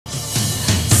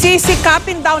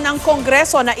Sisikapin daw ng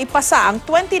Kongreso na ipasa ang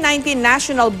 2019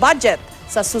 national budget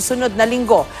sa susunod na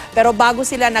linggo. Pero bago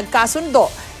sila nagkasundo,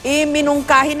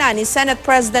 iminungkahi na ni Senate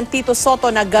President Tito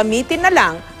Sotto na gamitin na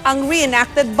lang ang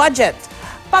reenacted budget.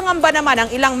 Pangamba naman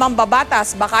ang ilang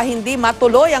mambabatas baka hindi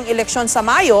matuloy ang eleksyon sa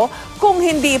Mayo kung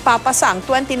hindi ipapasa ang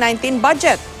 2019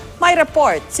 budget. May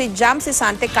report si Jam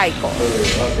Sisante.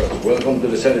 Welcome to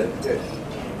the Senate.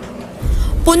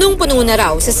 Punong-puno na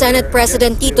raw si Senate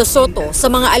President Tito Sotto sa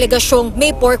mga alegasyong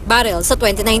may pork barrel sa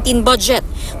 2019 budget.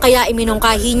 Kaya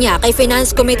iminungkahi niya kay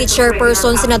Finance Committee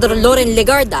Chairperson Senador Loren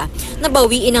Legarda na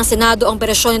bawiin ng Senado ang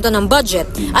bersyon nito ng budget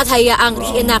at hayaang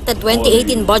reenacted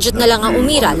 2018 budget na lang ang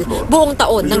umiral buong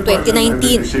taon ng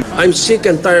 2019. I'm sick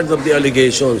and tired of the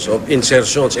allegations of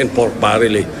insertions in pork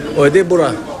barrel. O,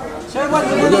 Deborah,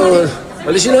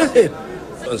 alisin natin.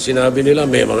 Ang sinabi nila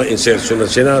may mga insertion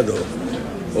ng Senado.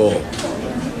 O,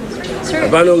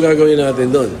 paano ang gagawin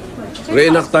natin doon?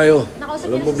 Reenact tayo.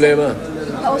 Walang problema.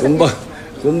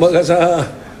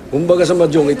 Kumbaga sa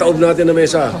madyong, itaob natin na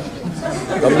mesa.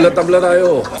 Tabla-tabla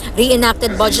tayo.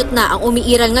 Reenacted budget na ang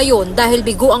umiiral ngayon dahil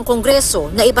bigo ang Kongreso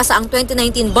na ipasa ang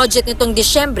 2019 budget nitong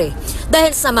Disyembre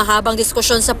dahil sa mahabang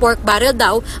diskusyon sa pork barrel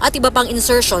daw at iba pang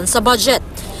insertion sa budget.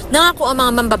 Nangako ang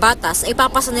mga mambabatas na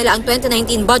ipapasa nila ang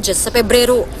 2019 budget sa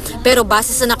Pebrero. Pero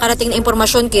base sa nakarating na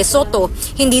impormasyon kay Sotto,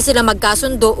 hindi sila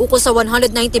magkasundo ukol sa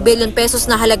 190 billion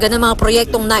pesos na halaga ng mga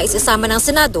proyektong nais isama ng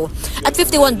Senado at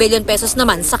 51 billion pesos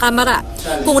naman sa Kamara.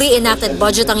 Kung reenacted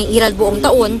budget ang iiral buong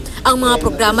taon, ang mga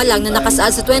programa lang na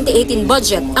nakasaad sa 2018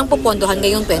 budget ang pupondohan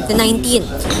ngayong 2019.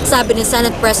 Sabi ni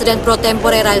Senate President Pro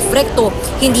Tempore Ralph Recto,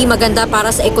 hindi maganda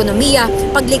para sa ekonomiya,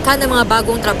 paglikha ng mga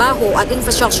bagong trabaho at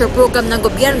infrastructure program ng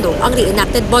gobyerno ang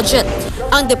reenacted budget.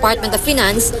 Ang Department of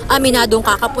Finance aminadong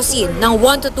kakapusin ng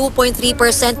 1 to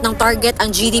 2.3% ng target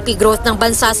ang GDP growth ng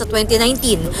bansa sa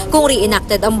 2019 kung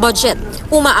reenacted ang budget.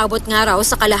 Umaabot nga raw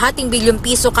sa kalahating bilyong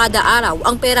piso kada araw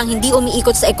ang perang hindi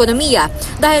umiikot sa ekonomiya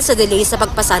dahil sa delay sa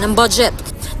pagpasa ng budget.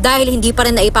 Dahil hindi pa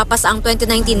rin naipapasa ang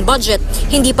 2019 budget,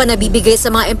 hindi pa nabibigay sa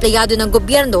mga empleyado ng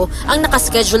gobyerno ang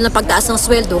nakaschedule na pagtaas ng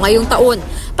sweldo ngayong taon.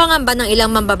 Pangamba ng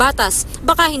ilang mambabatas,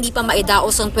 baka hindi pa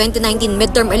maidaos ang 2019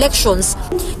 midterm elections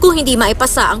kung hindi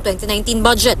maipasa ang 2019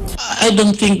 budget. I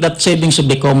don't think that savings of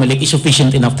the COMELEC is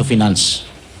sufficient enough to finance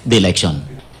the election.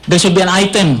 There should be an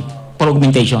item for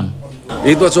augmentation.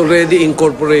 It was already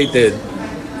incorporated.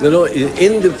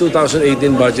 In the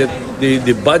 2018 budget,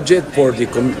 the budget for the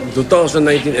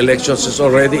 2019 elections is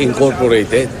already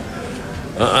incorporated.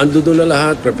 Ando doon na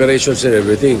lahat, preparations and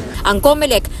everything. Ang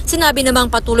COMELEC, sinabi namang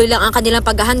patuloy lang ang kanilang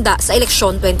paghahanda sa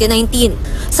eleksyon 2019.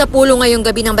 Sa pulong ngayong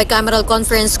gabi ng Bicameral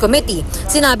Conference Committee,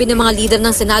 sinabi ng mga leader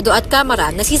ng Senado at Kamara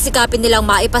na sisikapin nilang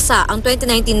maipasa ang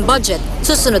 2019 budget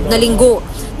susunod na linggo.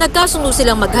 Nagkasundo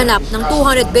silang maghanap ng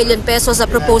 200 billion pesos sa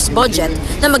proposed budget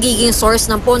na magiging source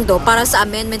ng pondo para sa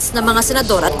amendments ng mga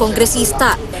senador at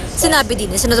kongresista. Sinabi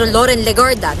din ni Senador Loren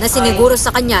Legarda na siniguro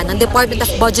sa kanya ng Department of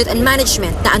Budget and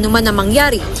Management na anuman ang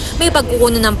mangyari, may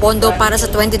pagkukunan ng pondo para sa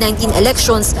 2019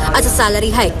 elections at sa salary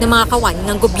hike ng mga kawani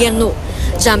ng gobyerno.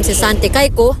 Jam Sisante,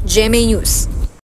 GMA News.